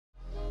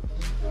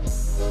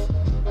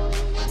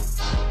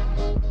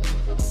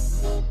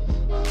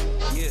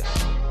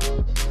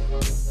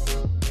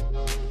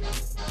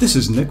This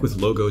is Nick with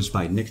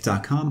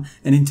logosbynick.com,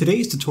 and in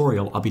today's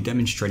tutorial I'll be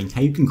demonstrating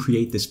how you can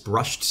create this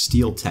brushed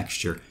steel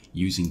texture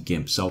using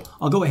GIMP. So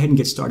I'll go ahead and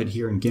get started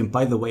here in GIMP.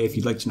 By the way, if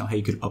you'd like to know how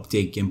you could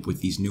update GIMP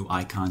with these new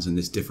icons and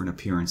this different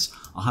appearance,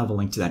 I'll have a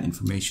link to that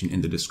information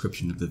in the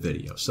description of the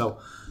video. So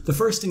the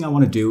first thing I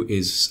want to do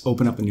is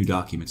open up a new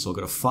document. So I'll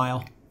go to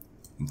File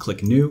and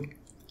click New,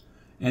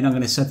 and I'm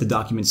going to set the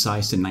document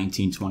size to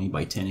 1920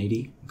 by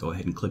 1080. Go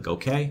ahead and click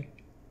OK.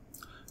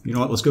 You know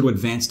what, let's go to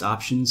Advanced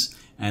Options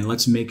and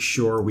let's make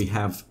sure we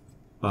have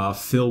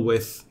Fill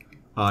with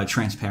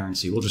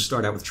Transparency. We'll just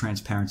start out with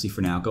Transparency for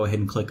now. Go ahead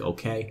and click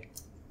OK.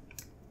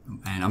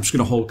 And I'm just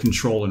going to hold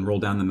Control and roll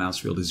down the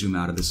mouse wheel to zoom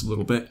out of this a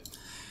little bit.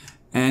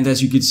 And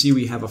as you can see,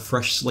 we have a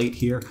fresh slate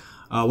here.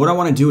 What I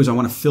want to do is I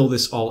want to fill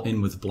this all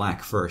in with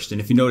black first. And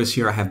if you notice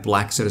here, I have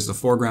black set as the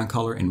foreground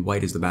color and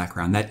white as the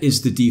background. That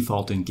is the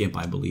default in GIMP,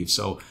 I believe.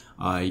 So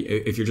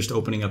if you're just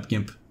opening up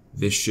GIMP,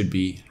 this should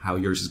be how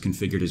yours is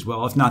configured as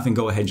well. If not, then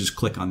go ahead and just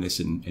click on this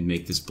and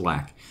make this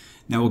black.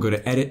 Now we'll go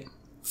to Edit,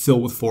 Fill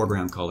with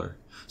Foreground Color,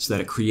 so that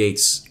it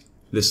creates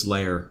this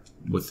layer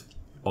with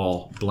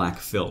all black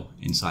fill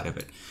inside of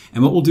it.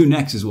 And what we'll do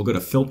next is we'll go to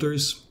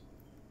Filters,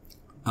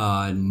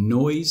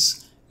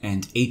 Noise,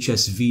 and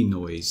HSV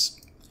Noise.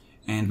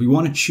 And we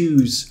want to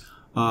choose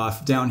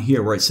down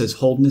here where it says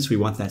Holdness, we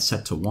want that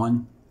set to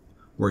 1.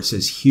 Where it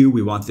says Hue,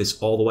 we want this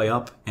all the way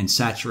up, and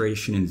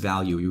Saturation and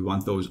Value, we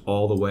want those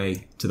all the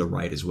way to the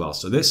right as well.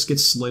 So this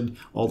gets slid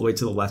all the way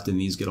to the left and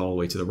these get all the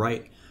way to the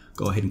right.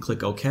 Go ahead and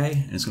click OK,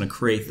 and it's going to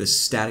create this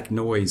static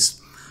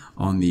noise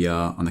on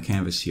the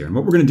canvas here. And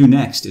what we're going to do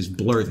next is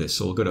blur this.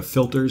 So we'll go to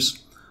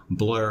Filters,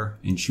 Blur,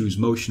 and choose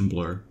Motion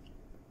Blur.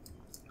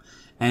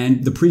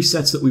 And the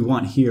presets that we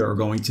want here are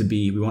going to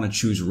be, we want to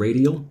choose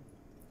Radial.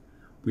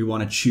 We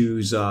want to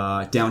choose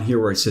down here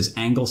where it says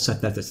Angle,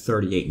 set that to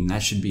 38, and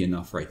that should be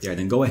enough right there.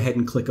 Then go ahead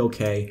and click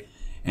OK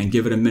and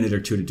give it a minute or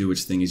two to do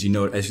its thing. As you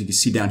know, as you can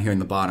see down here in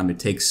the bottom, it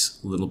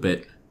takes a little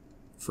bit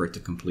for it to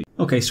complete.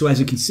 Okay, so as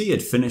you can see,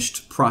 it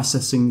finished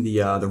processing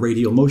the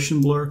radial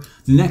motion blur.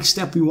 The next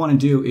step we want to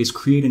do is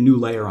create a new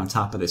layer on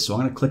top of this. So I'm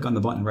going to click on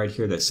the button right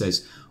here that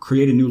says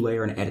Create a New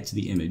Layer and Add it to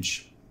the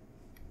image.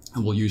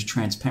 And we'll use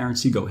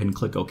Transparency. Go ahead and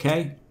click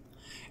OK.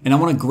 And I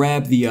want to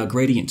grab the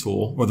gradient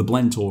tool, or the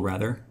blend tool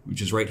rather,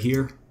 which is right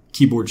here.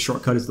 Keyboard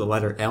shortcut is the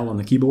letter L on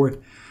the keyboard.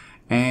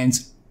 And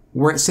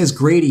where it says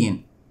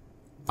gradient,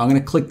 I'm going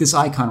to click this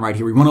icon right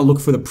here. We want to look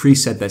for the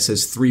preset that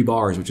says 3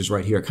 bars, which is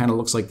right here. It kind of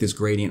looks like this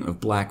gradient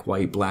of black,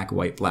 white, black,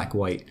 white, black,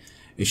 white.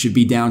 It should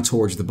be down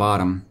towards the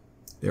bottom.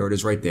 There it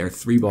is right there,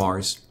 3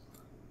 bars.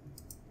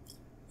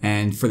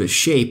 And for the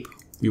shape,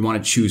 we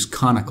want to choose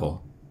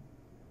conical.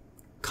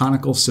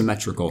 Conical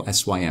symmetrical,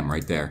 SYM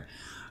right there.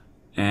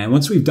 And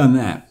once we've done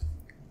that,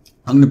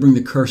 I'm going to bring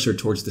the cursor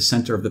towards the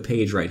center of the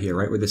page right here,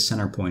 right where the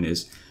center point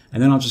is.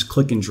 And then I'll just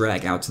click and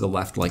drag out to the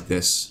left like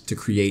this to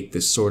create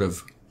this sort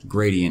of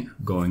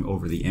gradient going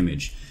over the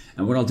image.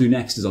 And what I'll do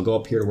next is I'll go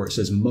up here to where it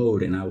says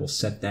Mode, and I will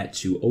set that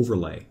to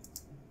Overlay.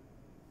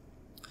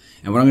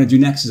 And what I'm going to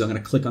do next is I'm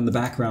going to click on the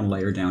background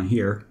layer down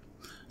here,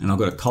 and I'll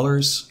go to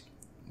Colors,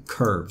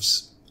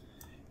 Curves.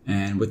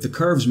 And with the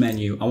Curves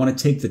menu, I want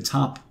to take the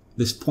top,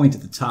 this point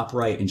at the top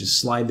right, and just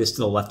slide this to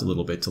the left a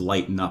little bit to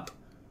lighten up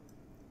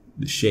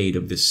the shade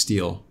of this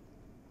steel.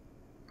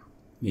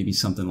 Maybe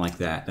something like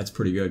that. That's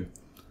pretty good.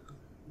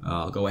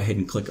 I'll go ahead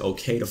and click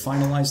OK to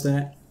finalize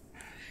that.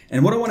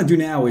 And what I want to do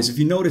now is, if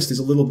you notice, there's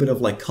a little bit of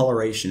like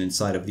coloration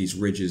inside of these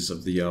ridges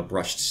of the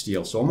brushed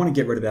steel. So I want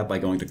to get rid of that by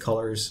going to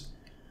Colors,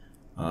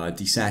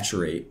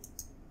 Desaturate,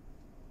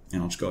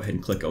 and I'll just go ahead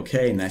and click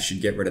OK, and that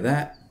should get rid of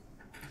that.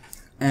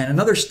 And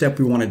another step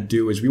we want to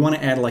do is we want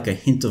to add like a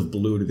hint of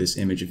blue to this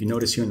image. If you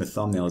notice here in the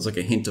thumbnail, it's like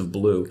a hint of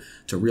blue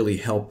to really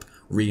help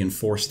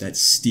reinforce that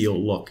steel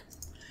look.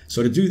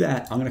 So to do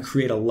that, I'm going to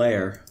create a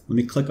layer. Let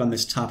me click on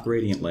this top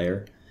gradient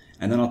layer,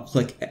 and then I'll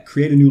click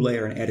Create a New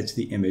Layer and Add it to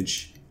the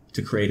image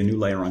to create a new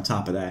layer on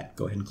top of that.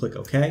 Go ahead and click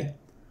OK.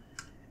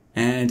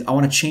 And I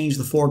want to change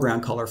the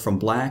foreground color from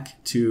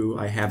black to,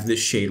 I have this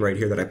shade right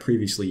here that I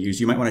previously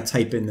used. You might want to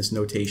type in this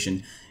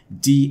notation,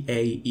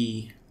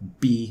 DAEBFF.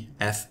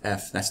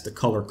 That's the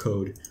color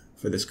code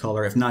for this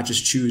color. If not,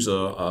 just choose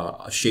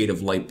a shade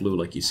of light blue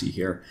like you see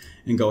here,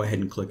 and go ahead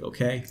and click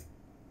OK.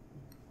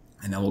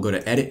 And then we'll go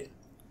to Edit,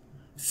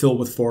 Fill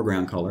with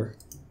Foreground Color,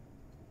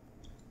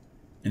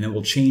 and then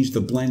we'll change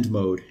the blend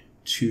mode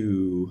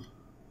to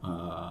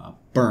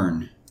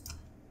Burn.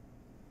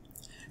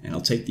 And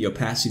I'll take the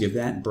opacity of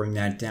that and bring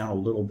that down a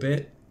little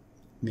bit,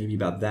 maybe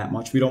about that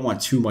much. We don't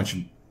want too much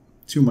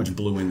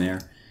blue in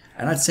there.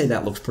 And I'd say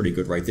that looks pretty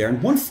good right there.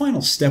 And one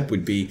final step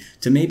would be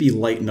to maybe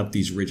lighten up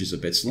these ridges a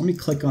bit. So let me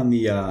click on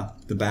the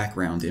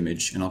background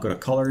image, and I'll go to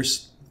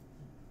Colors,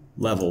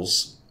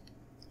 Levels,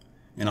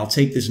 and I'll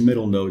take this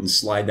middle node and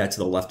slide that to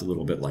the left a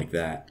little bit like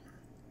that.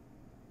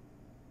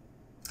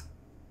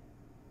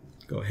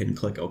 Go ahead and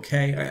click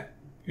OK.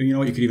 You know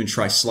what, you could even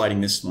try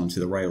sliding this one to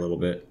the right a little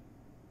bit.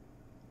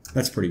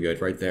 That's pretty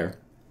good right there.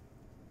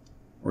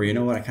 Or you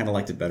know what, I kind of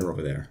liked it better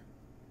over there.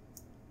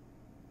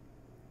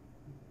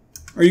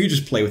 Or you can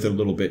just play with it a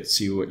little bit,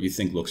 see what you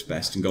think looks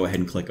best, and go ahead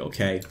and click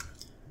OK.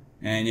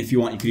 And if you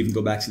want, you could even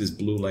go back to this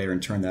blue layer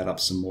and turn that up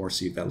some more,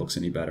 see if that looks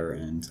any better,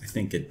 and I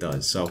think it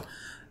does. So,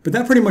 but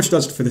that pretty much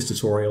does it for this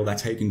tutorial.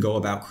 That's how you can go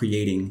about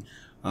creating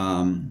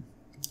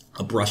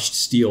a brushed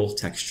steel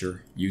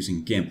texture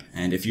using GIMP.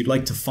 And if you'd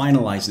like to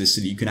finalize this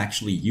so that you can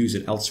actually use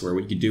it elsewhere,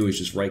 what you can do is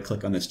just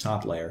right-click on this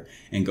top layer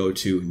and go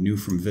to New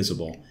from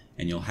Visible,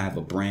 and you'll have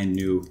a brand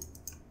new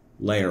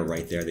layer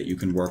right there that you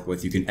can work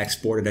with. You can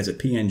export it as a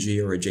PNG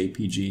or a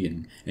JPG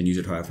and use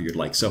it however you'd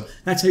like. So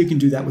that's how you can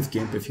do that with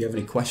GIMP. If you have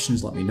any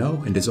questions, let me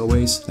know. And as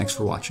always, thanks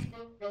for watching.